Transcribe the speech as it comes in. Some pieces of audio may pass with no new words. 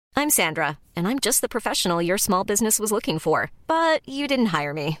I'm Sandra, and I'm just the professional your small business was looking for. But you didn't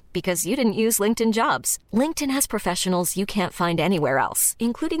hire me because you didn't use LinkedIn Jobs. LinkedIn has professionals you can't find anywhere else,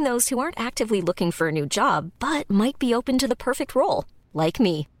 including those who aren't actively looking for a new job, but might be open to the perfect role, like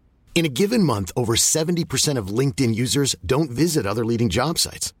me. In a given month, over 70% of LinkedIn users don't visit other leading job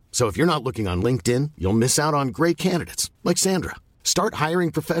sites. So if you're not looking on LinkedIn, you'll miss out on great candidates like Sandra. Start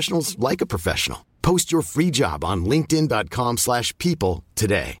hiring professionals like a professional. Post your free job on linkedin.com/people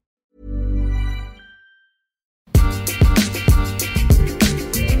today.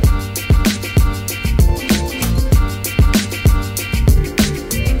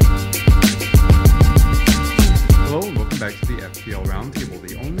 Hello and welcome back to the FPL Roundtable,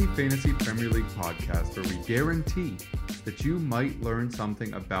 the only fantasy Premier League podcast where we guarantee that you might learn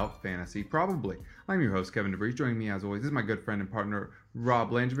something about fantasy, probably. I'm your host, Kevin DeVries. Joining me, as always, is my good friend and partner,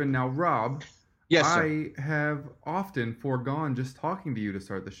 Rob Langevin. Now, Rob, yes, sir. I have often foregone just talking to you to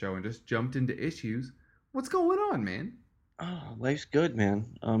start the show and just jumped into issues. What's going on, man? Oh, life's good, man.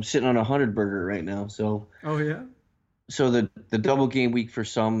 I'm sitting on a 100 burger right now. So, oh yeah. So the double game week for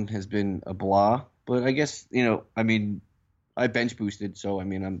some has been a blah, but I guess I bench boosted, so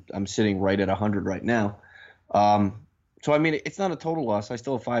I'm sitting right at 100 right now. So it's not a total loss. I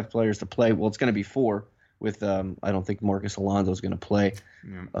still have 5 players to play. Well, it's going to be 4 with I don't think Marcus Alonso is going to play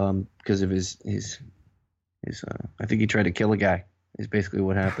because of his I think he tried to kill a guy. Is basically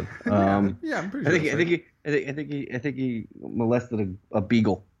what happened. Yeah, I'm pretty sure. I think he molested a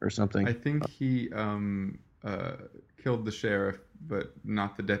beagle or something. I think he killed the sheriff, but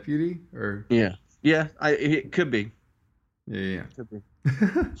not the deputy. Or it could be. Yeah. Could be.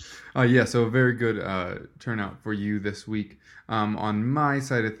 So a very good turnout for you this week. On my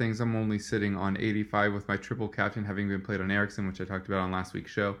side of things, I'm only sitting on 85 with my triple captain having been played on Eriksen, which I talked about on last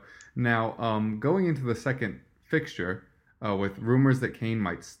week's show. Now, going into the second fixture, with rumors that Kane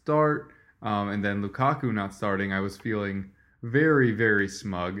might start, and then Lukaku not starting, I was feeling very, very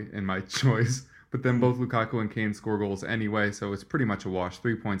smug in my choice. But then both Lukaku and Kane score goals anyway, so it's pretty much a wash.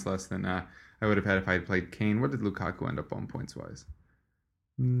 3 points less than I would have had if I had played Kane. What did Lukaku end up on points-wise?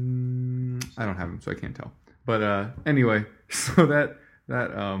 I don't have him, so I can't tell. But anyway, so that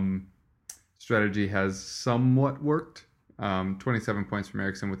strategy has somewhat worked. 27 points from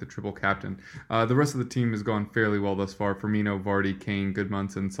Eriksen with the triple captain. The rest of the team has gone fairly well thus far. Firmino, Vardy, Kane,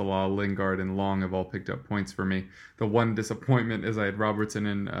 Goodmanson, Salah, Lingard, and Long have all picked up points for me. The one disappointment is I had Robertson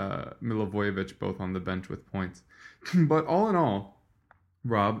and Milivojevic both on the bench with points. But all in all,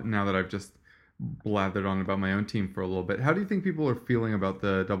 Rob, now that I've just blathered on about my own team for a little bit, how do you think people are feeling about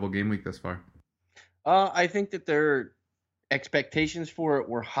the double game week thus far? I think that their expectations for it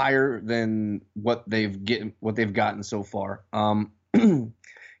were higher than what they've gotten so far.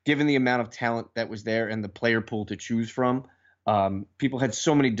 Given the amount of talent that was there and the player pool to choose from, people had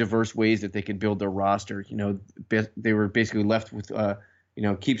so many diverse ways that they could build their roster. They were basically left with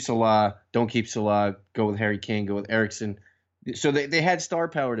keep Salah, don't keep Salah, go with Harry Kane, go with Eriksen. So they had star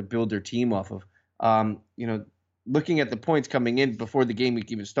power to build their team off of. Looking at the points coming in before the game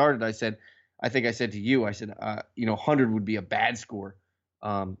week even started, I think I said to you, 100 would be a bad score.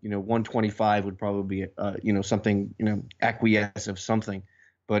 125 would probably be, something, acquiesce of something.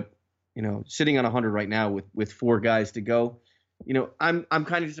 But, sitting on 100 right now with 4 guys to go, I'm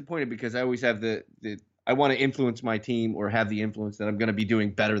kind of disappointed because I always have I want to influence my team or have the influence that I'm going to be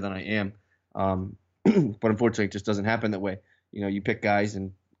doing better than I am. But unfortunately, it just doesn't happen that way. You pick guys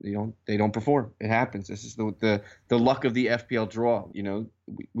and they don't perform. It happens. This is the luck of the FPL draw.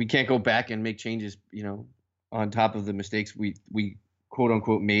 We can't go back and make changes. On top of the mistakes we quote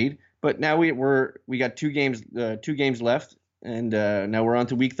unquote made. But now we got 2 games left, and now we're on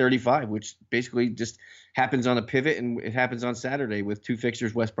to week 35, which basically just happens on a pivot, and it happens on Saturday with 2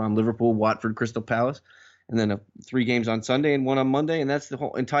 fixtures: West Brom, Liverpool, Watford, Crystal Palace, and then 3 games on Sunday and 1 on Monday, and that's the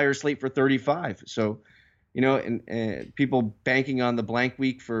whole entire slate for 35. So. And people banking on the blank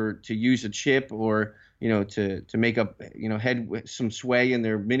week to use a chip or, to make up, head with some sway in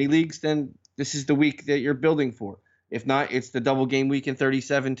their mini leagues, then this is the week that you're building for. If not, it's the double game week in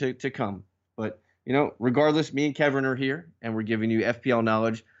 37 to come. But, regardless, me and Kevin are here and we're giving you FPL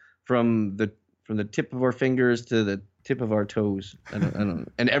knowledge from the tip of our fingers to the tip of our toes and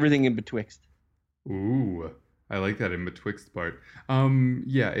everything in betwixt. Ooh. I like that in betwixt part.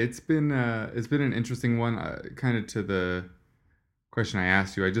 It's been an interesting one. Kind of to the question I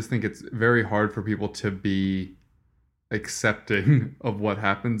asked you, I just think it's very hard for people to be accepting of what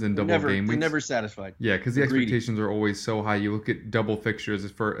happens in double game weeks. They're never satisfied. Yeah, because the expectations are always so high. You look at double fixtures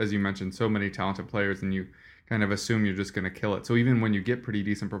as you mentioned, so many talented players, and you kind of assume you're just going to kill it. So even when you get pretty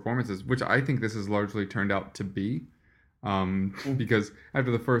decent performances, which I think this has largely turned out to be, Because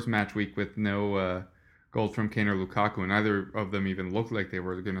after the first match week with no goals from Kane or Lukaku, and neither of them even looked like they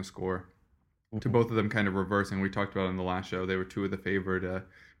were going to score, to both of them kind of reversing. We talked about in the last show, they were two of the favored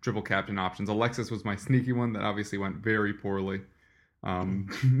triple captain options. Alexis was my sneaky one that obviously went very poorly.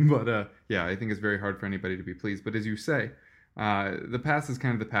 But I think it's very hard for anybody to be pleased. But as you say, the past is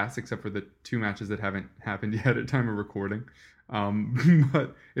kind of the past, except for the two matches that haven't happened yet at time of recording.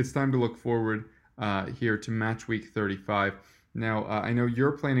 But it's time to look forward here to match week 35. Now, I know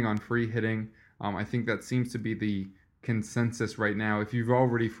you're planning on free hitting. I think that seems to be the consensus right now. If you've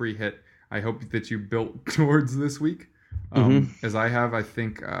already free hit, I hope that you built towards this week. As I have, I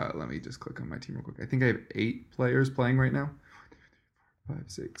think, let me just click on my team real quick. I think I have 8 players playing right now. 5,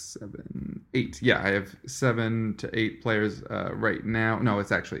 6, 7, 8. Yeah, I have 7 to 8 players right now. No,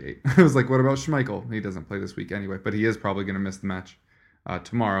 it's actually 8. I was like, what about Schmeichel? He doesn't play this week anyway, but he is probably going to miss the match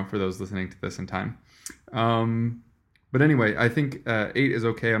tomorrow for those listening to this in time. But anyway, I think 8 is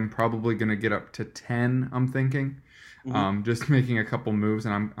okay. I'm probably going to get up to 10, I'm thinking. Just making a couple moves,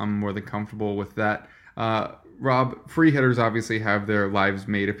 and I'm more than comfortable with that. Rob, free hitters obviously have their lives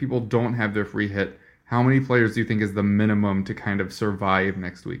made. If people don't have their free hit, how many players do you think is the minimum to kind of survive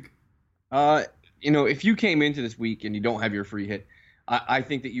next week? If you came into this week and you don't have your free hit, I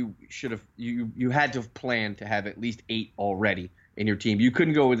think that you should have you had to plan to have at least 8 already in your team. You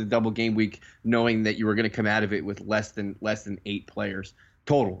couldn't go with a double game week knowing that you were going to come out of it with less than 8 players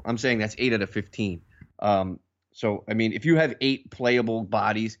total. I'm saying that's 8 out of 15. So I mean, if you have 8 playable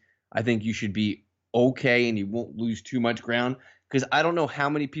bodies, I think you should be okay and you won't lose too much ground, because I don't know how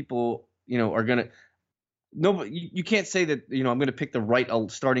many people are gonna. No, you can't say that I'm going to pick the right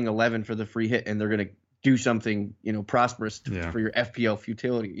starting 11 for the free hit and they're going to do something prosperous for your FPL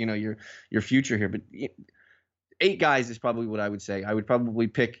futility, your future here. But 8 guys is probably what I would say. I would probably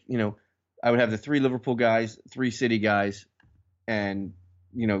pick I would have the 3 Liverpool guys, 3 City guys, and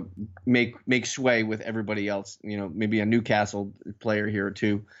make sway with everybody else. Maybe a Newcastle player here or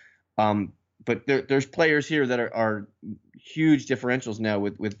 2. But there's players here that are huge differentials now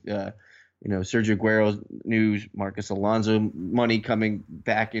with Sergio Aguero's news, Marcus Alonso money coming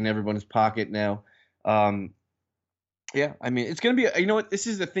back in everyone's pocket now. I mean, it's going to be this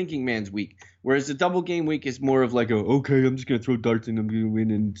is the thinking man's week, whereas the double game week is more of like, okay, I'm just going to throw darts and I'm going to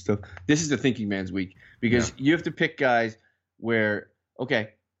win and stuff. This is the thinking man's week, because you have to pick guys where, okay,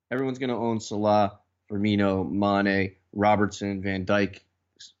 everyone's going to own Salah, Firmino, Mane, Robertson, Van Dijk,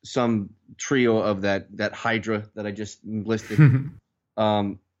 some trio of that Hydra that I just listed.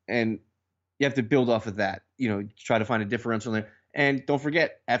 And you have to build off of that, try to find a differential there. And don't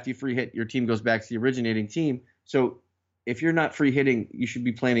forget, after you free hit, your team goes back to the originating team. So if you're not free hitting, you should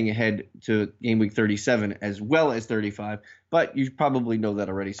be planning ahead to game week 37 as well as 35. But you probably know that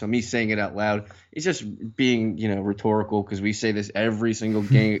already. So me saying it out loud, it's just being, rhetorical, because we say this every single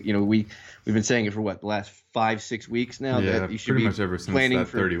game. We've been saying it for the last 5-6 weeks now. Yeah, that you should pretty be much ever since planning that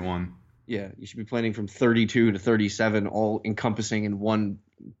for 31. Yeah, you should be planning from 32 to 37, all encompassing in one,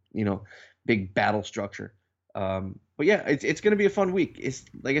 big battle structure. But yeah, it's going to be a fun week. It's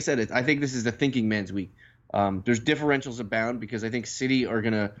like I said, I think this is the thinking man's week. There's differentials abound, because I think City are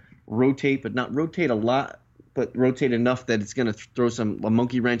going to rotate, but not rotate a lot, but rotate enough that it's going to throw a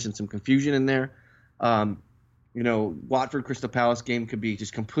monkey wrench and some confusion in there. Watford Crystal Palace game could be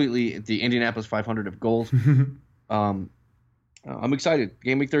just completely the Indianapolis 500 of goals. I'm excited.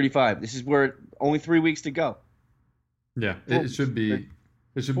 Game week 35. This is where only 3 weeks to go. Yeah, it should be.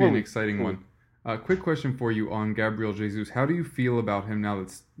 It should be an exciting one. Quick question for you on Gabriel Jesus. How do you feel about him now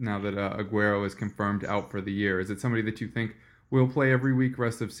that Aguero is confirmed out for the year? Is it somebody that you think will play every week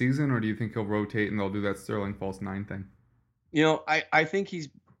rest of season, or do you think he'll rotate and they'll do that Sterling false 9 thing? I think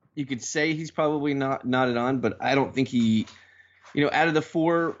you could say he's probably not it on, but I don't think he, out of the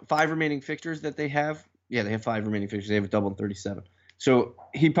 5 remaining fixtures that they have, they have 5 remaining fixtures. They have a double in 37. So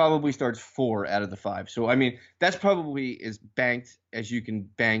he probably starts 4 out of the 5. So, I mean, that's probably as banked as you can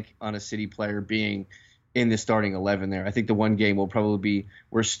bank on a City player being in the starting 11 there. I think the one game will probably be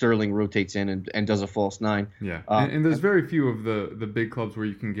where Sterling rotates in and does a false 9. Yeah, and there's very few of the big clubs where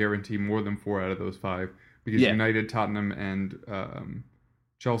you can guarantee more than 4 out of those 5, because United, Tottenham, and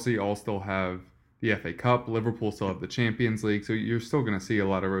Chelsea all still have the FA Cup. Liverpool still have the Champions League. So you're still going to see a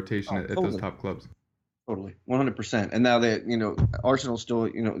lot of rotation at those top clubs. Totally, 100%. And now that Arsenal still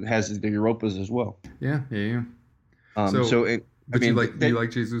has the Europas as well. Yeah. Do you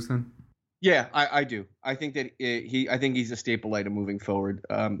like Jesus then? Yeah, I do. I think that he's a staple item moving forward.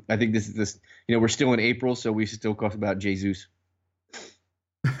 I think this we're still in April, so we should still talk about Jesus.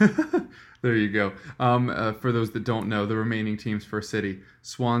 There you go. For those that don't know, the remaining teams for City: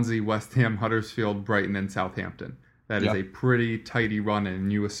 Swansea, West Ham, Huddersfield, Brighton, and Southampton. that is a pretty tidy run,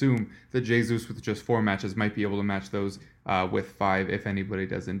 and you assume that Jesus with just 4 matches might be able to match those with 5 if anybody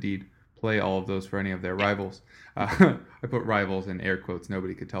does indeed play all of those for any of their rivals. I put rivals in air quotes.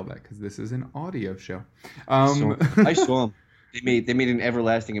 Nobody could tell that because this is an audio show. I saw them. They made an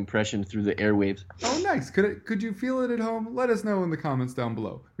everlasting impression through the airwaves. Oh, nice. Could you feel it at home? Let us know in the comments down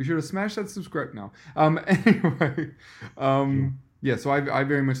below. Be sure to smash that subscribe now. Anyway, yeah. So I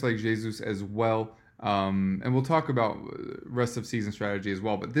very much like Jesus as well. And we'll talk about rest of season strategy as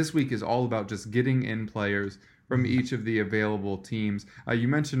well. But this week is all about just getting in players from each of the available teams. You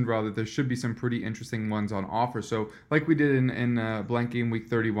mentioned, Rob, that there should be some pretty interesting ones on offer. So like we did in Blank Game Week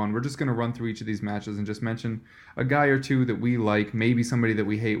 31, we're just going to run through each of these matches and just mention a guy or two that we like, maybe somebody that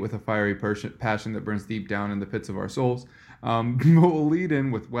we hate with a fiery passion that burns deep down in the pits of our souls. We'll lead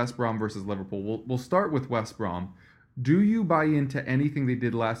in with West Brom versus Liverpool. We'll start with West Brom. Do you buy into anything they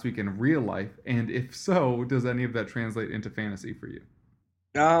did last week in real life? And if so, does any of that translate into fantasy for you?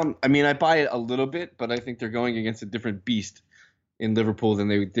 I mean, I buy it a little bit, but I think they're going against a different beast in Liverpool than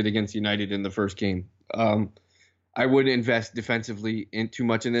they did against United in the first game. I wouldn't invest defensively in too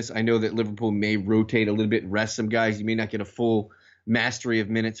much in this. I know that Liverpool may rotate a little bit and rest some guys. You may not get a full mastery of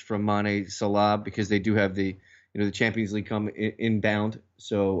minutes from Mane, Salah, because they do have the Champions League come inbound.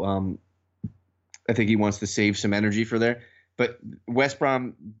 So I think he wants to save some energy for there. But West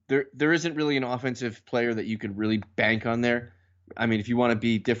Brom, there isn't really an offensive player that you could really bank on there. I mean, if you want to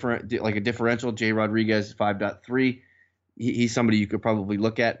be different, like a differential, Jay Rodriguez 5.3, he's somebody you could probably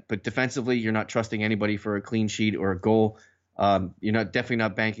look at. But defensively, you're not trusting anybody for a clean sheet or a goal. You're definitely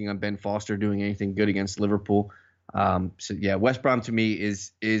not banking on Ben Foster doing anything good against Liverpool. So yeah, West Brom to me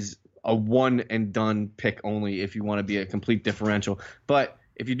is a one and done pick only if you want to be a complete differential. But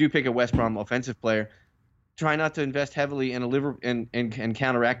if you do pick a West Brom offensive player, try not to invest heavily in a and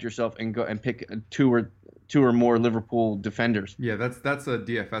counteract yourself and go and pick two or more Liverpool defenders. Yeah, that's a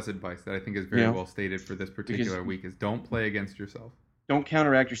DFS advice that I think is very well stated for this particular week is don't play against yourself. Don't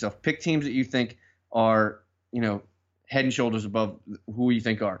counteract yourself. Pick teams that you think are, head and shoulders above who you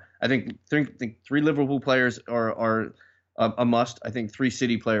think are. I think 3 Liverpool players are a must. I think 3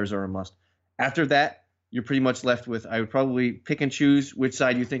 City players are a must. After that, you're pretty much left with, I would probably pick and choose which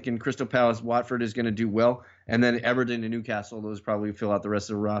side you think in Crystal Palace, Watford is going to do well, and then Everton and Newcastle, those probably fill out the rest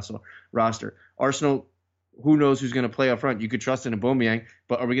of the roster. Arsenal, who knows who's going to play up front? You could trust in Aubameyang,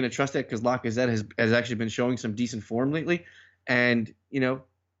 but are we going to trust that because Lacazette has actually been showing some decent form lately? And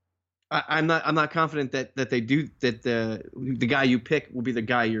I'm not confident that the guy you pick will be the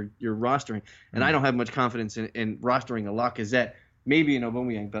guy you're rostering, and I don't have much confidence in rostering a Lacazette. Maybe an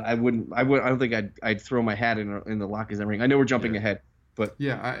Aubameyang, but I don't think I'd throw my hat in the Lacazette ring. I know we're jumping ahead, but we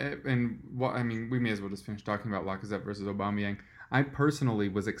may as well just finish talking about Lacazette versus Aubameyang. I personally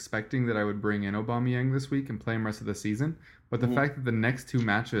was expecting that I would bring in Aubameyang this week and play him rest of the season, but the fact that the next 2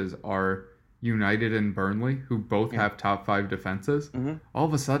 matches are United and Burnley, who both have top 5 defenses, all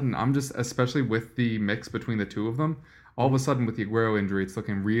of a sudden I'm just, especially with the mix between the 2 of them, all of a sudden with the Aguero injury, it's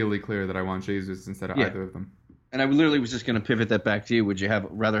looking really clear that I want Jesus instead of either of them. And I literally was just going to pivot that back to you. Would you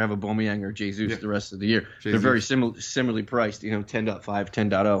rather have Aubameyang or Jesus the rest of the year? Jesus. They're very similarly priced, 10.5,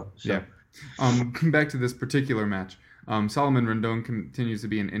 10.0. So. Yeah. Back to this particular match. Solomon Rondon continues to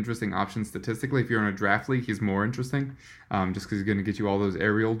be an interesting option statistically. If you're in a draft league, he's more interesting just because he's going to get you all those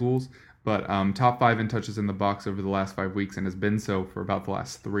aerial duels. But top 5 in touches in the box over the last 5 weeks and has been so for about the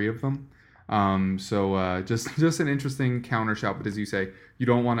last 3 of them. So just an interesting counter shot. But as you say, you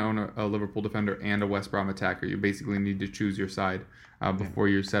don't want to own a Liverpool defender and a West Brom attacker. You basically need to choose your side before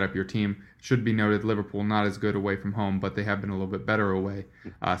you set up your team. Should be noted, Liverpool not as good away from home, but they have been a little bit better away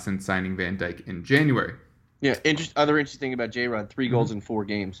since signing Van Dijk in January. Yeah, other interesting thing about J-Rod, 3 goals in 4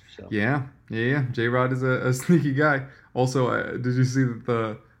 games. So. Yeah. J-Rod is a sneaky guy. Also, did you see that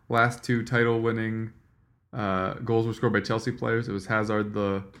the last 2 title-winning goals were scored by Chelsea players? It was Hazard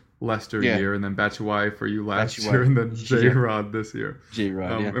the Leicester year, and then Batshuayi for you last year, and then J-Rod this year.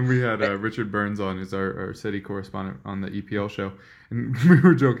 J-Rod, And we had Richard Burns on, who's our City correspondent on the EPL show, and we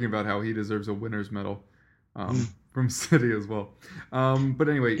were joking about how he deserves a winner's medal from City as well. But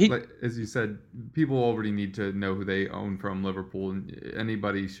anyway, as you said, people already need to know who they own from Liverpool, and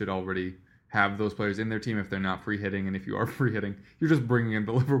anybody should already have those players in their team if they're not free hitting, and if you are free hitting, you're just bringing in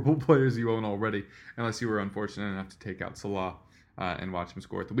the Liverpool players you own already, unless you were unfortunate enough to take out Salah and watch him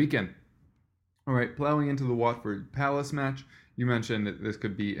score at the weekend. All right, plowing into the Watford Palace match, you mentioned that this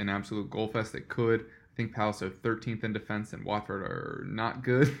could be an absolute goal fest. It could. I think Palace are 13th in defense, and Watford are not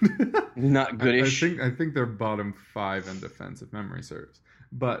good. Not goodish. I think they're bottom 5 in defense, if memory serves.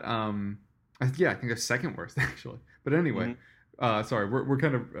 But I think they're second worst actually. But anyway, Sorry, we're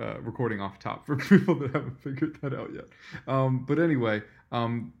kind of recording off top for people that haven't figured that out yet. But anyway,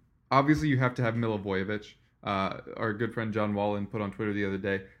 obviously you have to have Milivojevic. Our good friend John Wallen put on Twitter the other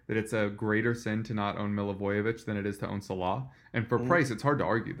day that it's a greater sin to not own Milivojevic than it is to own Salah. And for price, it's hard to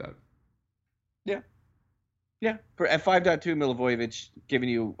argue that. Yeah. At 5.2, Milivojevic giving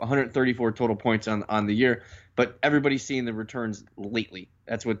you 134 total points on the year, but everybody's seeing the returns lately.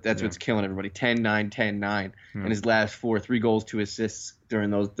 That's what's killing everybody. 10-9, 10-9, and his last 3 goals, 2 assists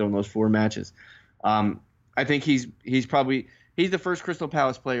during those 4 matches. I think he's the first Crystal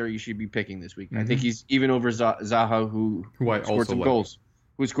Palace player you should be picking this week. I think he's even over Zaha, who scored some goals.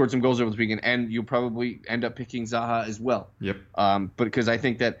 Who scored some goals over the weekend, and you'll probably end up picking Zaha as well. Yep. But because I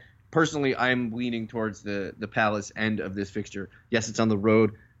think that personally, I'm leaning towards the Palace end of this fixture. Yes, it's on the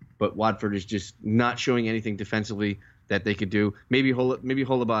road, but Watford is just not showing anything defensively that they could do. Maybe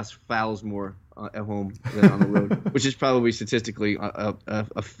Holebas fouls more at home than on the road, which is probably statistically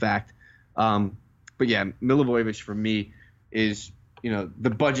a fact. But yeah, Milivojevic for me is the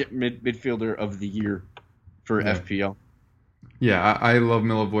budget midfielder of the year for FPL. Yeah, I love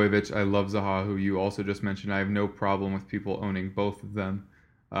Milivojevic. I love Zaha, who you also just mentioned. I have no problem with people owning both of them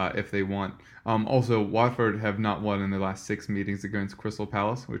if they want. Also, Watford have not won in their last 6 meetings against Crystal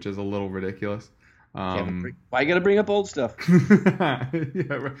Palace, which is a little ridiculous. Why you gotta bring up old stuff? Yeah,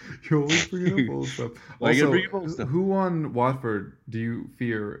 right. You're always bringing up old stuff. Why you gotta bring up old stuff? Who on Watford do you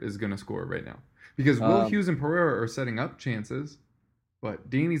fear is going to score right now? Because Will Hughes and Pereira are setting up chances,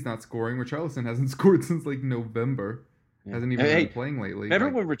 but Danny's not scoring. Richarlison hasn't scored since like November. Yeah. Hasn't even been playing lately.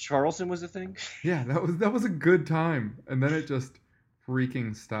 Remember when Richarlison was a thing? Yeah, that was a good time, and then it just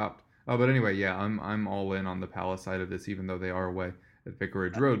freaking stopped. But anyway, yeah, I'm all in on the Palace side of this, even though they are away at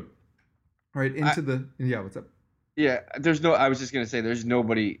Vicarage Road. All right, what's up? Yeah, I was just gonna say there's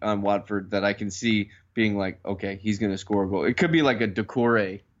nobody on Watford that I can see being like, okay, he's gonna score a goal. It could be like a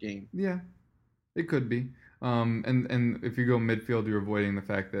Decore game. Yeah, it could be. And if you go midfield, you're avoiding the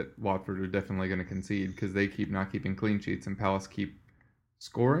fact that Watford are definitely going to concede because they keep not keeping clean sheets and Palace keep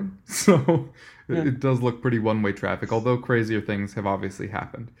scoring. So it does look pretty one-way traffic, although crazier things have obviously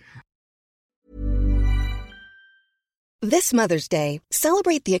happened. This Mother's Day,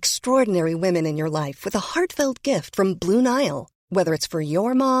 celebrate the extraordinary women in your life with a heartfelt gift from Blue Nile. Whether it's for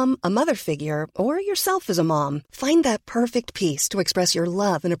your mom, a mother figure, or yourself as a mom, find that perfect piece to express your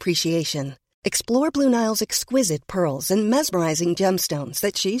love and appreciation. Explore Blue Nile's exquisite pearls and mesmerizing gemstones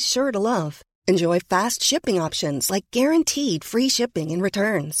that she's sure to love. Enjoy fast shipping options like guaranteed free shipping and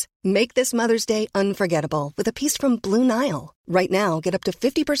returns. Make this Mother's Day unforgettable with a piece from Blue Nile. Right now, get up to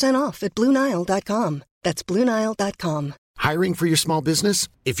 50% off at BlueNile.com. That's BlueNile.com. Hiring for your small business?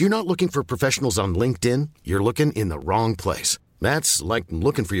 If you're not looking for professionals on LinkedIn, you're looking in the wrong place. That's like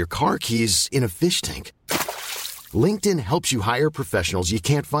looking for your car keys in a fish tank. LinkedIn helps you hire professionals you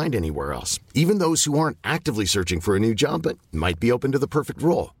can't find anywhere else, even those who aren't actively searching for a new job but might be open to the perfect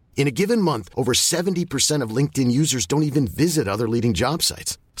role. In a given month, over 70% of LinkedIn users don't even visit other leading job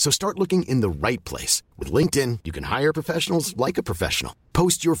sites. So start looking in the right place. With LinkedIn, you can hire professionals like a professional.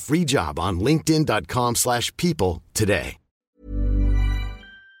 Post your free job on linkedin.com/people today.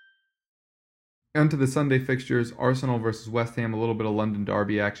 On to the Sunday fixtures, Arsenal versus West Ham, a little bit of London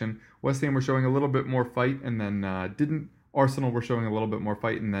derby action. West Ham were showing a little bit more fight and then didn't. Arsenal were showing a little bit more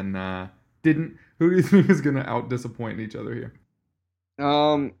fight and then didn't. Who do you think is going to out-disappoint each other here?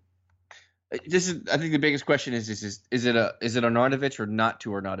 I think the biggest question is it an Arnautovic or not to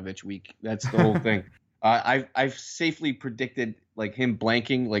Arnautovic week? That's the whole thing. I've safely predicted like him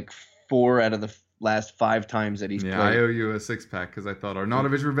blanking like 4 out of the last 5 times that he's played. I owe you a 6-pack because I thought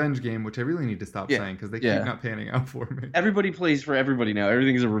Arnautovic revenge game, which I really need to stop saying because they keep not panning out for me. Everybody plays for everybody now.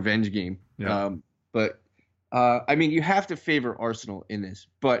 Everything is a revenge game. Yeah. I mean, you have to favor Arsenal in this,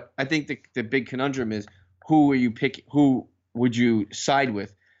 but I think the big conundrum is who would you side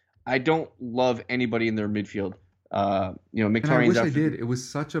with? I don't love anybody in their midfield. Mkhitaryan's I wish I did. It was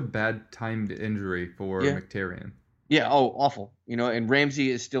such a bad timed injury for Mkhitaryan. Yeah, awful. And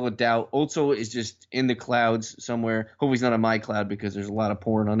Ramsey is still a doubt. Otso is just in the clouds somewhere. Hope he's not on my cloud because there's a lot of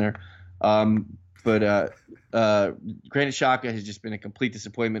porn on there. Granit Xhaka has just been a complete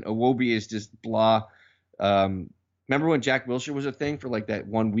disappointment. Iwobi is just blah. Remember when Jack Wilshere was a thing for like that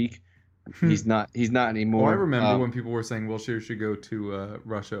 1 week? He's not anymore. Well, I remember when people were saying Wilshere should go to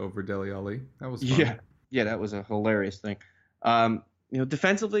Russia over Dele Alli. That was fun. Yeah, that was a hilarious thing.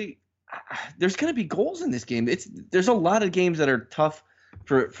 Defensively, there's going to be goals in this game. There's a lot of games that are tough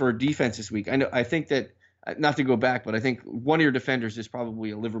for defense this week. I think that, not to go back, but I think one of your defenders is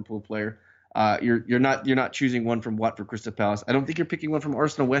probably a Liverpool player. You're not choosing one from Watford Crystal Palace. I don't think you're picking one from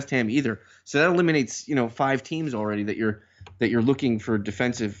Arsenal West Ham either. So that eliminates 5 teams already that that you're looking for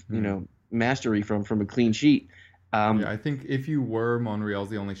defensive, mastery from a clean sheet. Yeah, I think if you were, Monreal's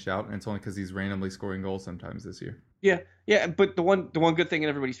the only shout, and it's only because he's randomly scoring goals sometimes this year. Yeah, but the one good thing in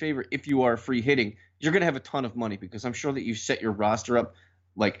everybody's favor, if you are free hitting, you're going to have a ton of money because I'm sure that you set your roster up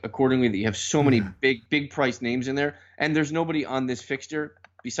like accordingly, that you have so many big price names in there, and there's nobody on this fixture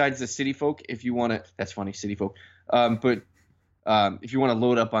besides the City folk. If you want to, that's funny, City folk. But if you want to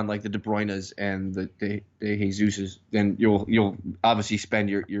load up on like the De Bruynes and the Jesuses, then you'll obviously spend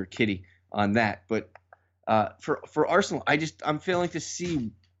your kitty on that. But for Arsenal, I'm failing to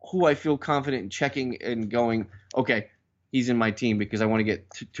see who I feel confident in checking and going, okay, he's in my team because I want to get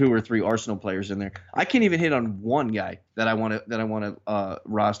two or three Arsenal players in there. I can't even hit on one guy that I want to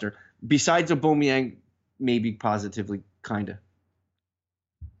roster besides Aubameyang, maybe positively, kinda.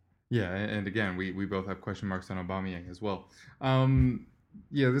 Yeah, and again, we both have question marks on Aubameyang as well.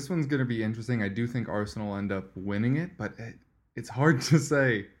 Yeah, this one's going to be interesting. I do think Arsenal end up winning it, but it's hard to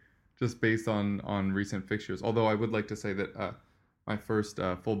say just based on recent fixtures. Although I would like to say that my first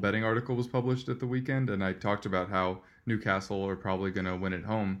full betting article was published at the weekend, and I talked about how Newcastle are probably going to win at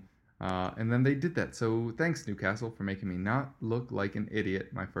home. And then they did that. So thanks, Newcastle, for making me not look like an idiot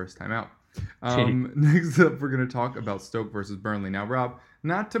my first time out. Next up, we're going to talk about Stoke versus Burnley. Now, Rob,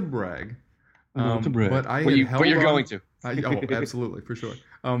 not to brag, but you're going to. Oh, absolutely, for sure.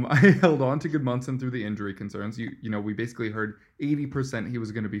 I held on to Goodmanson through the injury concerns. We basically heard 80% he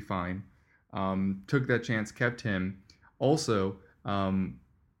was going to be fine. Took that chance, kept him. Also,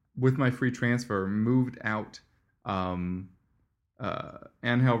 with my free transfer, moved out Angel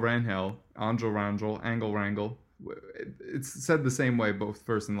Rangel. It's said the same way, both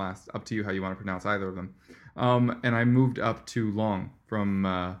first and last. Up to you how you want to pronounce either of them. And I moved up to Long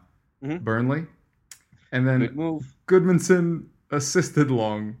from Burnley. And then Good move. Goodmanson assisted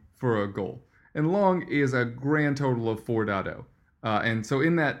Long for a goal. And Long is a grand total of 4.0. And so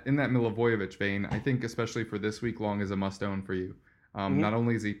in that Milivojevic vein, I think especially for this week, Long is a must-own for you. Not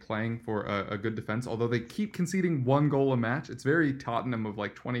only is he playing for a good defense, although they keep conceding one goal a match. It's very Tottenham of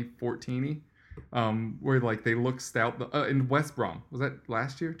like 2014-y, where like they look stout. In West Brom, was that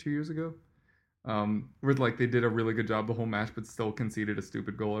last year, 2 years ago? Where like they did a really good job the whole match, but still conceded a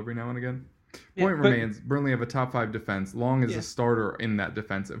stupid goal every now and again. Point remains, Burnley have a top 5 defense. Long is a starter in that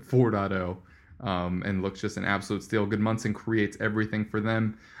defense at 4.0. And looks just an absolute steal. Goodmanson creates everything for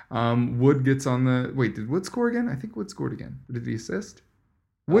them. Wood gets on the... Wait, did Wood score again? I think Wood scored again. Did he assist?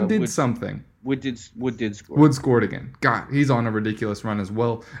 Wood did something. Wood did score. Wood scored again. God, he's on a ridiculous run as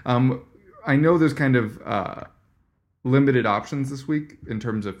well. I know there's kind of limited options this week in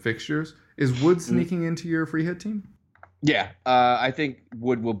terms of fixtures. Is Wood sneaking into your free hit team? Yeah, I think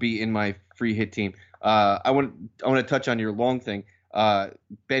Wood will be in my free hit team. I want to touch on your Long thing.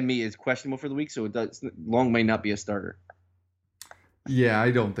 Ben Mee is questionable for the week, so Long may not be a starter. Yeah,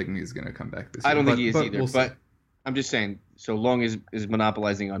 I don't think he's going to come back this year. I don't think he is either. But I'm just saying, so Long is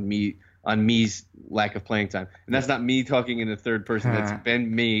monopolizing on Mee's lack of playing time, and that's not me talking in the third person. That's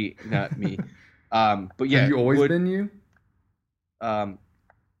Ben Mee, not me. But yeah, have you always been you?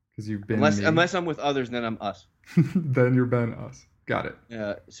 Because you've been unless I'm with others, then I'm us. Then you're Ben us. Got it.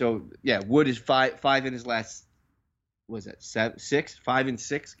 So yeah, Wood is five in his last. Was that 5 and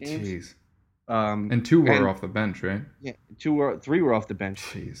 6 games? Jeez. And 2 were off the bench, right? Yeah, 3 were off the bench.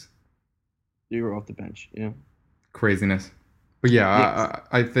 Jeez. 3 were off the bench. Yeah. Craziness. But yeah,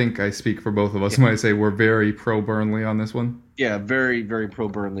 I think I speak for both of us when I say we're very pro Burnley on this one. Yeah, very, very pro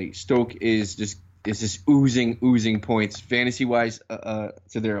Burnley. Stoke is just oozing points fantasy wise to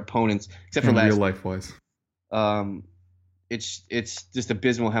their opponents, except for real life wise. It's just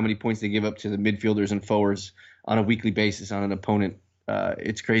abysmal how many points they give up to the midfielders and forwards on a weekly basis on an opponent.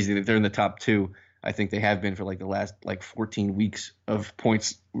 It's crazy that they're in the top 2. I think they have been for like the last 14 weeks of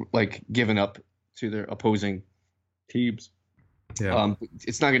points given up to their opposing teams. Yeah.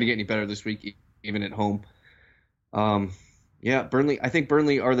 It's not going to get any better this week, even at home. Burnley. I think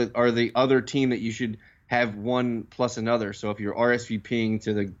Burnley are the other team that you should have one plus another. So if you're RSVPing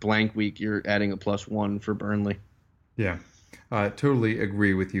to the blank week, you're adding a +1 for Burnley. Yeah. Totally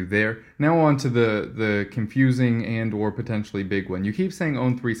agree with you there. Now on to the confusing and or potentially big one. You keep saying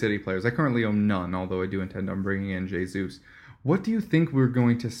own 3 City players. I currently own none, although I do intend on bringing in Jesus. What do you think we're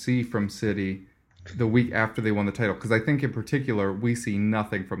going to see from City the week after they won the title? Because I think in particular we see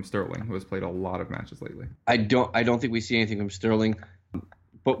nothing from Sterling, who has played a lot of matches lately. I don't think we see anything from Sterling.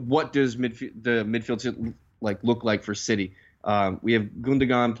 But what does the midfield look like for City? We have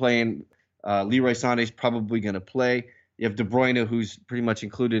Gundogan playing. Leroy Sané's probably going to play. You have De Bruyne, who's pretty much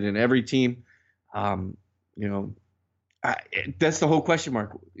included in every team. That's the whole question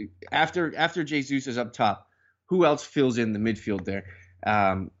mark. After Jesus is up top, who else fills in the midfield there?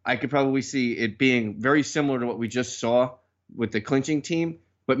 I could probably see it being very similar to what we just saw with the clinching team,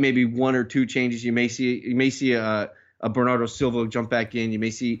 but maybe one or two changes. You may see a Bernardo Silva jump back in. You may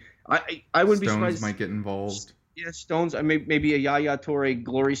see I wouldn't be surprised. Stones might get involved. Yeah, Stones. Maybe a Yaya Toure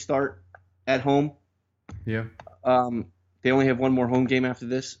glory start at home. Yeah. They only have one more home game after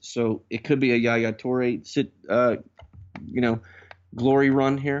this, so it could be a Yaya Toure glory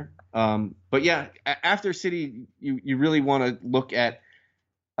run here. But yeah, after City, you really want to look at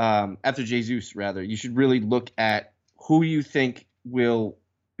after Jesus rather. You should really look at who you think will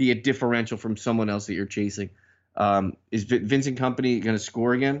be a differential from someone else that you're chasing. Is Vincent Kompany going to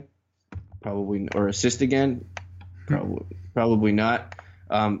score again? Probably, or assist again? Probably not.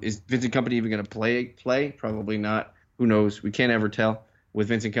 Is Vincent Kompany even going to play? Probably not. Who knows? We can't ever tell with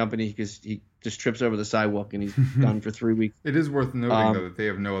Vincent Kompany because he just trips over the sidewalk and he's done for 3 weeks. It is worth noting though that they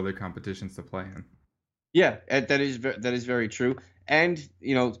have no other competitions to play in. Yeah, that is very true. And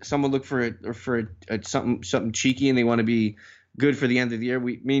someone look for something cheeky and they want to be good for the end of the year.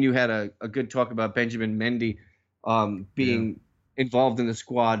 Me and you had a good talk about Benjamin Mendy being involved in the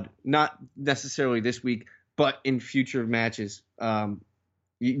squad, not necessarily this week, but in future matches. Are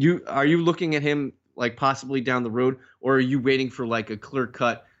you looking at him like possibly down the road, or are you waiting for like a clear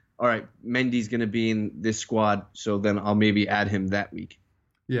cut? All right, Mendy's going to be in this squad, so then I'll maybe add him that week.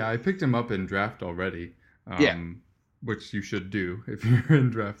 Yeah, I picked him up in draft already, which you should do if you're in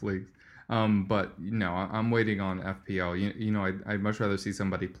draft leagues. But no, I'm waiting on FPL. I'd much rather see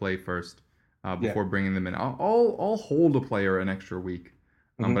somebody play first before bringing them in. I'll hold a player an extra week,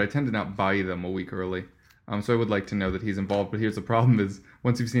 but I tend to not buy them a week early. So I would like to know that he's involved. But here's the problem is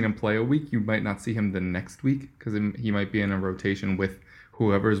once you've seen him play a week, you might not see him the next week because he might be in a rotation with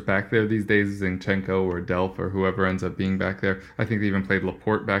whoever's back there these days, Zinchenko or Delph or whoever ends up being back there. I think they even played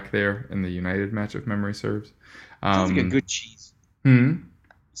Laporte back there in the United match, if memory serves. Sounds like a good cheese.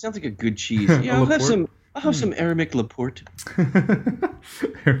 Sounds like a good cheese. Yeah, I'll have some Aramik Laporte.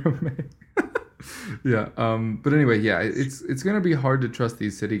 Aramik. Yeah. But anyway, yeah, it's going to be hard to trust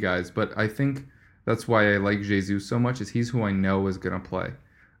these City guys, but I think that's why I like Jesus so much, is he's who I know is going to play.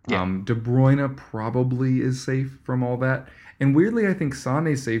 Yeah. De Bruyne probably is safe from all that. And weirdly, I think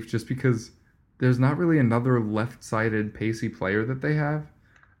Sané's safe just because there's not really another left-sided pacey player that they have.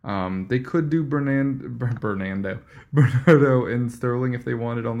 They could do Bernardo and Sterling if they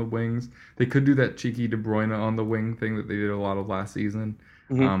wanted on the wings. They could do that cheeky De Bruyne on the wing thing that they did a lot of last season.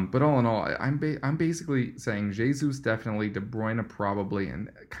 But all in all, I'm basically saying Jesus definitely, De Bruyne probably,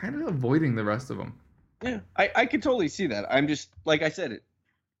 and kind of avoiding the rest of them. Yeah, I could totally see that. I'm just, like I said,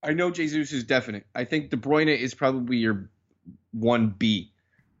 I know Jesus is definite. I think De Bruyne is probably your 1B.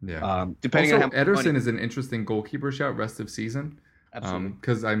 Yeah. Depending also, on how Ederson is an interesting goalkeeper shout rest of season. Absolutely.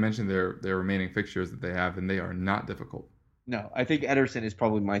 Because I mentioned their remaining fixtures that they have, and they are not difficult. No, I think Ederson is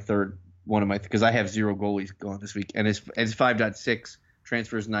probably my third one of my, because I have 0 goalies going this week, and it's 5.6.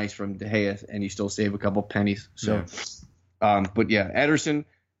 Transfer is nice from De Gea, and you still save a couple pennies. So, but yeah, Ederson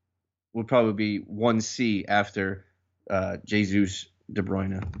would probably be 1C after Jesus, De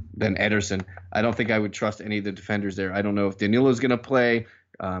Bruyne, then Ederson. I don't think I would trust any of the defenders there. I don't know if Danilo's going to play.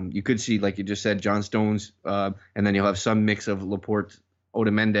 You could see, like you just said, John Stones, and then you'll have some mix of Laporte,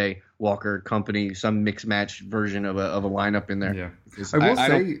 Otamendi, Walker, Kompany, some mixed match version of a lineup in there. Yeah,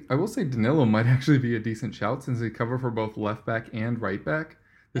 I will say Danilo might actually be a decent shout since they cover for both left back and right back.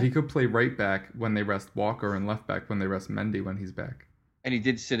 That he could play right back when they rest Walker and left back when they rest Mendy when he's back. And he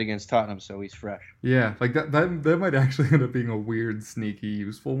did sit against Tottenham, so he's fresh. Yeah, like that might actually end up being a weird, sneaky,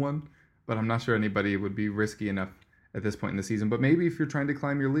 useful one. But I'm not sure anybody would be risky enough at this point in the season. But maybe if you're trying to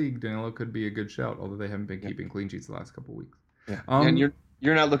climb your league, Danilo could be a good shout, although they haven't been keeping clean sheets the last couple of weeks. Yeah. And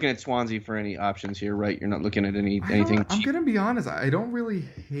you're not looking at Swansea for any options here, right? You're not looking at anything. I'm going to be honest. I don't really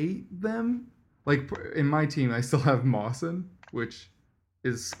hate them. Like, in my team, I still have Mawson, which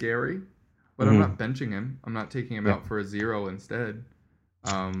is scary. But I'm not benching him. I'm not taking him out for a 0 instead.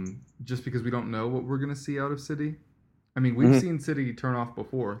 Just because we don't know what we're going to see out of City. I mean, we've seen City turn off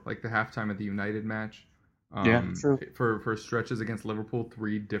before, like the halftime of the United match. True. For stretches against Liverpool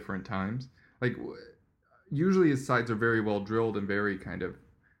 3 different times. Like, usually his sides are very well drilled and very kind of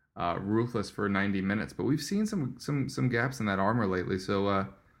ruthless for 90 minutes. But we've seen some gaps in that armor lately. So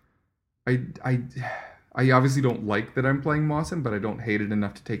I obviously don't like that I'm playing Mawson, but I don't hate it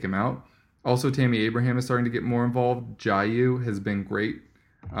enough to take him out. Also, Tammy Abraham is starting to get more involved. Jayu has been great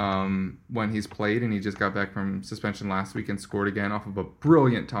when he's played, and he just got back from suspension last week and scored again off of a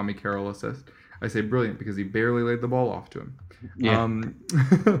brilliant Tommy Carroll assist. I say brilliant because he barely laid the ball off to him. Yeah.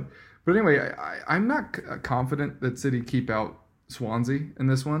 But anyway, I'm not confident that City keep out Swansea in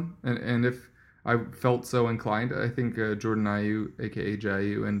this one. And if I felt so inclined. I think Jordan Ayew, aka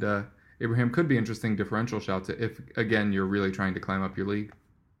Jayu, and Abraham could be interesting differential shouts if, again, you're really trying to climb up your league.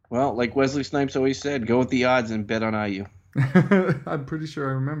 Well, like Wesley Snipes always said, go with the odds and bet on IU. I'm pretty sure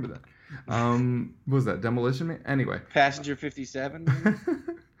I remember that. What was that, Demolition Man? Anyway. Passenger 57.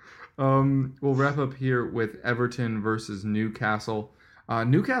 We'll wrap up here with Everton versus Newcastle.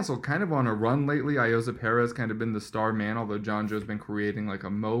 Newcastle kind of on a run lately. Ayoze Perez kind of been the star man, although John Joe's been creating like a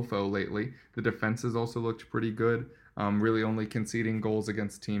mofo lately. The defense has also looked pretty good, really only conceding goals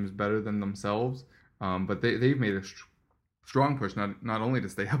against teams better than themselves. But they've made a strong push, not only to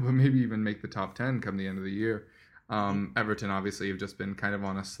stay up, but maybe even make the top 10 come the end of the year. Everton obviously have just been kind of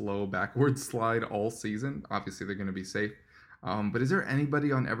on a slow backward slide all season. Obviously they're going to be safe. But is there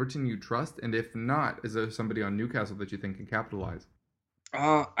anybody on Everton you trust? And if not, is there somebody on Newcastle that you think can capitalize?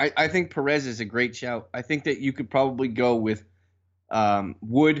 I think Perez is a great shout. I think that you could probably go with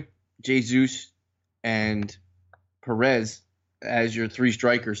Wood, Jesus, and Perez as your 3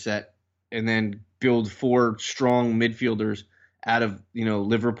 striker set, and then build 4 strong midfielders out of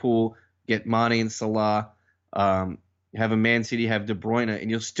Liverpool. Get Mane and Salah. Have a Man City, have De Bruyne, and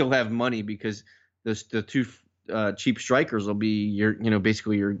you'll still have money because the 2 cheap strikers will be your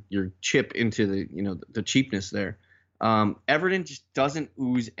basically your chip into the cheapness there. Everton just doesn't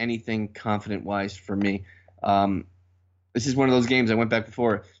ooze anything confident-wise for me. This is one of those games I went back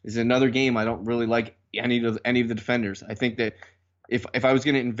before. This is another game I don't really like any of the defenders. I think that if I was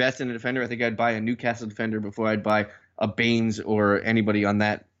going to invest in a defender, I think I'd buy a Newcastle defender before I'd buy a Baines or anybody on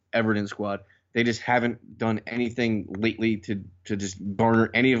that Everton squad. They just haven't done anything lately to just garner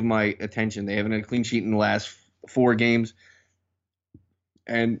any of my attention. They haven't had a clean sheet in the last 4 games,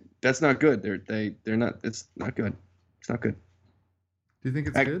 and that's not good. They're not. It's not good. It's not good. Do you think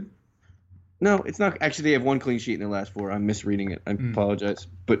it's good? No, it's not. Actually, they have 1 clean sheet in the last 4. I'm misreading it. I apologize,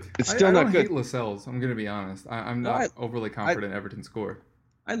 but it's still not good. I hate Lascelles. I'm going to be honest. I'm not overly confident Everton score.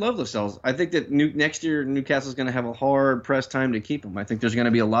 I love Lascelles. I think that next year Newcastle's going to have a hard pressed time to keep him. I think there's going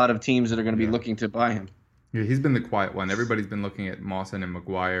to be a lot of teams that are going to be looking to buy him. Yeah, he's been the quiet one. Everybody's been looking at Mawson and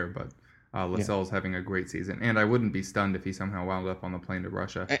Maguire, but Lascelles having a great season. And I wouldn't be stunned if he somehow wound up on the plane to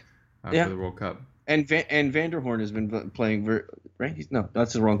Russia for the World Cup. And Van der Horn has been playing right.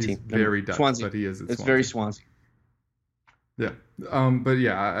 That's the wrong team. Very Dutch, Swansea. But he is. It's very Swansea. Yeah, but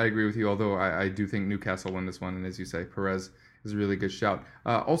yeah, I agree with you. Although I do think Newcastle won this one, and as you say, Perez is a really good shout.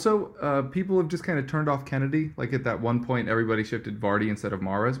 Also, people have just kind of turned off Kennedy. Like at that one point, everybody shifted Vardy instead of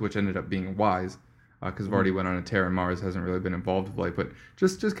Mahrez, which ended up being wise because Vardy went on a tear and Mahrez hasn't really been involved of late. But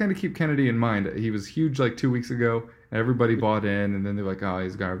just kind of keep Kennedy in mind. He was huge like 2 weeks ago, and everybody bought in, and then they're like, oh,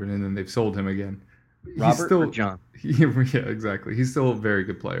 he's garbage, and then they've sold him again. Robert or John? Yeah, exactly. He's still a very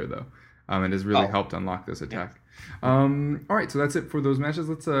good player, though, and has really helped unlock this attack. Yeah. All right, so that's it for those matches.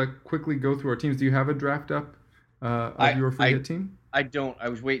 Let's quickly go through our teams. Do you have a draft up of your free hit team? I don't. I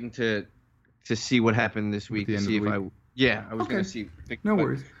was waiting to see what happened this week. I was going to see. No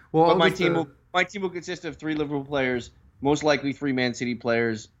worries. Well, but my team will consist of 3 Liverpool players, most likely 3 Man City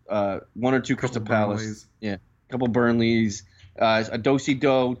players, 1 or 2 Crystal Palace, a couple Burnleys, a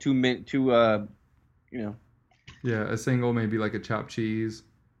Do-si-do, 2 Yeah, a single, maybe like a chopped cheese.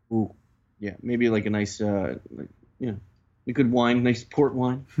 Ooh, yeah, maybe like a nice, a good wine, nice port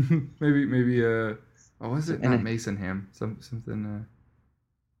wine. maybe what is it? Not Mason ham, something.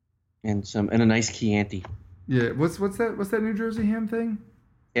 And a nice Chianti. Yeah, what's that New Jersey ham thing?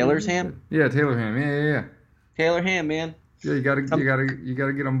 Taylor's ham. Yeah, Taylor ham. Yeah. Taylor ham, man. Yeah, you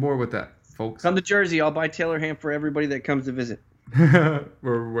gotta get on board with that, folks. Come to Jersey, I'll buy Taylor ham for everybody that comes to visit.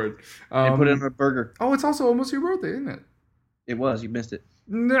 Word. And put it on a burger. Oh, it's also almost your birthday, isn't it? It was. You missed it.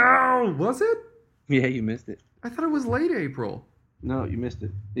 No, was it? Yeah, you missed it. I thought it was late April. No, you missed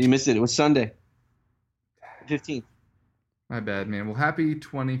it. You missed it. It was Sunday, 15th. My bad, man. Well, happy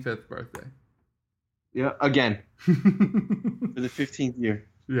 25th birthday. Yeah, again for the 15th year.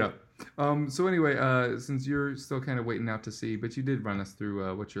 Yeah. So anyway, since you're still kind of waiting out to see, but you did run us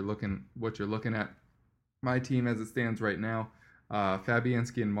through what you're looking at. My team, as it stands right now.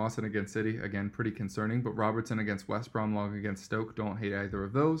 Fabianski and Mawson against City, again, pretty concerning, but Robertson against West Brom, Long against Stoke, don't hate either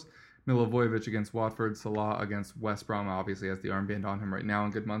of those. Milivojevic against Watford, Salah against West Brom, obviously has the armband on him right now,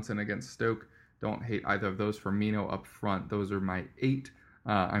 and Goodmanson against Stoke, don't hate either of those. Firmino up front, those are my 8.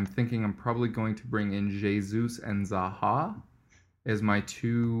 I'm thinking I'm probably going to bring in Jesus and Zaha as my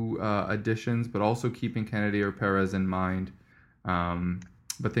 2 additions, but also keeping Kennedy or Perez in mind,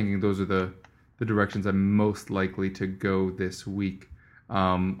 but thinking those are the directions I'm most likely to go this week.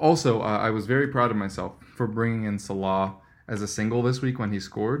 Also, I was very proud of myself for bringing in Salah as a single this week when he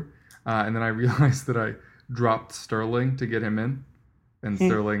scored. And then I realized that I dropped Sterling to get him in. And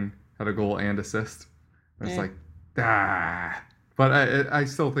Sterling had a goal and assist. It's like, But I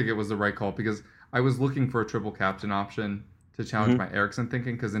still think it was the right call because I was looking for a triple captain option to challenge my Eriksen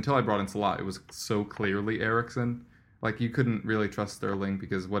thinking, because until I brought in Salah, it was so clearly Eriksen. Like, you couldn't really trust Sterling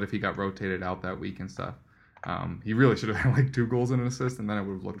because what if he got rotated out that week and stuff? He really should have had like 2 goals and an assist, and then it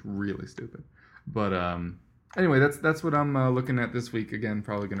would have looked really stupid. But anyway, that's what I'm looking at this week. Again,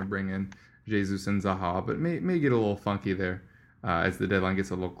 probably going to bring in Jesus and Zaha, but may get a little funky there as the deadline gets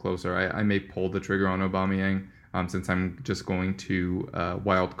a little closer. I may pull the trigger on Aubameyang since I'm just going to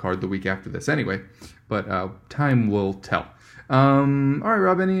wild card the week after this anyway. But time will tell. All right,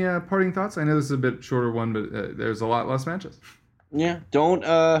 Rob, any parting thoughts? I know this is a bit shorter one, but there's a lot less matches. Yeah, don't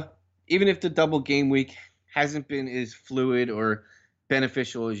even if the double game week hasn't been as fluid or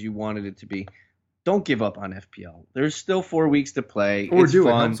beneficial as you wanted it to be, don't give up on FPL. There's still 4 weeks to play. Or it's do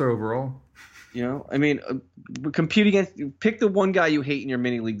fun. It helps overall. You know, I mean, compete against. Pick the one guy you hate in your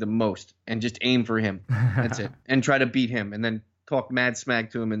mini league the most, and just aim for him. That's it, and try to beat him, and then talk mad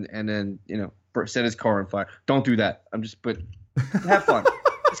smack to him, and then set his car on fire. Don't do that. But have fun.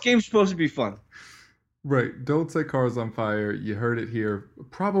 This game's supposed to be fun. Right. Don't set cars on fire. You heard it here.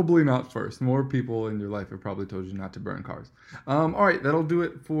 Probably not first. More people in your life have probably told you not to burn cars. All right. That'll do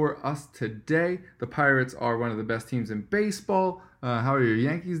it for us today. The Pirates are one of the best teams in baseball. How are your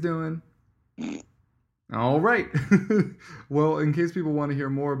Yankees doing? All right. Well, in case people want to hear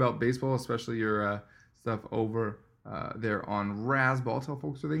more about baseball, especially your stuff over there on Razzball, tell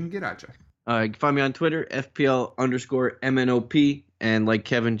folks where they can get at you. You can find me on Twitter, FPL_MNOP. And like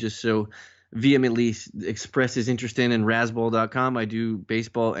Kevin just so vehemently express his interest in Razzball.com, I do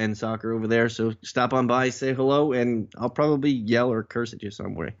baseball and soccer over there. So stop on by, say hello, and I'll probably yell or curse at you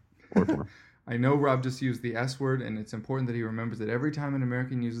somewhere. I know Rob just used the S word, and it's important that he remembers that every time an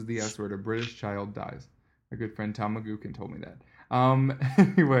American uses the S word, a British child dies. My good friend Tom Magookin told me that.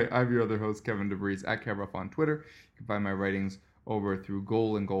 Anyway, I'm your other host, Kevin DeVries, at KevRuff on Twitter. You can find my writings over through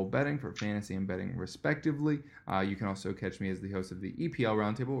Goal and Goal Betting for fantasy and betting, respectively. You can also catch me as the host of the EPL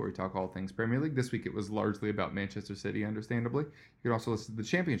Roundtable, where we talk all things Premier League. This week it was largely about Manchester City, understandably. You can also listen to the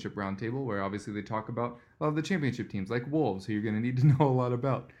Championship Roundtable, where obviously they talk about a lot of the championship teams, like Wolves, who you're going to need to know a lot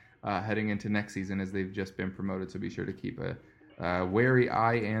about heading into next season, as they've just been promoted. So be sure to keep a wary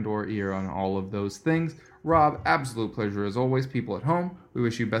eye and or ear on all of those things. Rob, absolute pleasure as always. People at home, we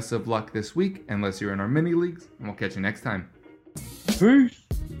wish you best of luck this week, unless you're in our mini leagues, and we'll catch you next time. Peace.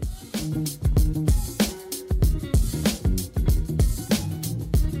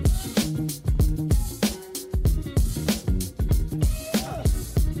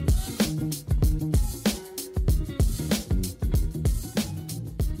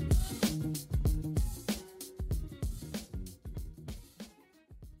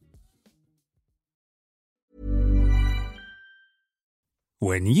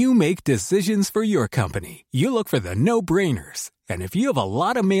 When you make decisions for your company, you look for the no-brainers. And if you have a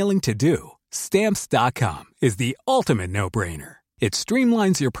lot of mailing to do, Stamps.com is the ultimate no-brainer. It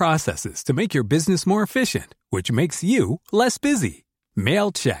streamlines your processes to make your business more efficient, which makes you less busy.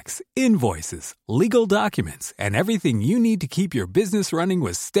 Mail checks, invoices, legal documents, and everything you need to keep your business running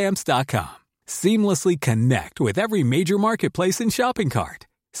with Stamps.com. Seamlessly connect with every major marketplace and shopping cart.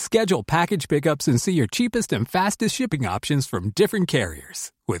 Schedule package pickups and see your cheapest and fastest shipping options from different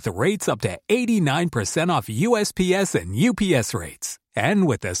carriers, with rates up to 89% off USPS and UPS rates. And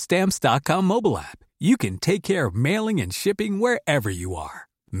with the Stamps.com mobile app, you can take care of mailing and shipping wherever you are.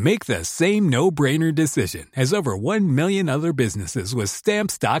 Make the same no-brainer decision as over 1 million other businesses with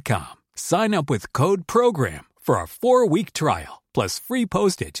Stamps.com. Sign up with code PROGRAM for a 4-week trial, plus free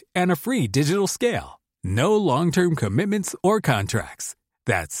postage and a free digital scale. No long-term commitments or contracts.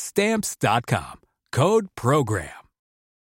 That's Stamps.com. Code PROGRAM.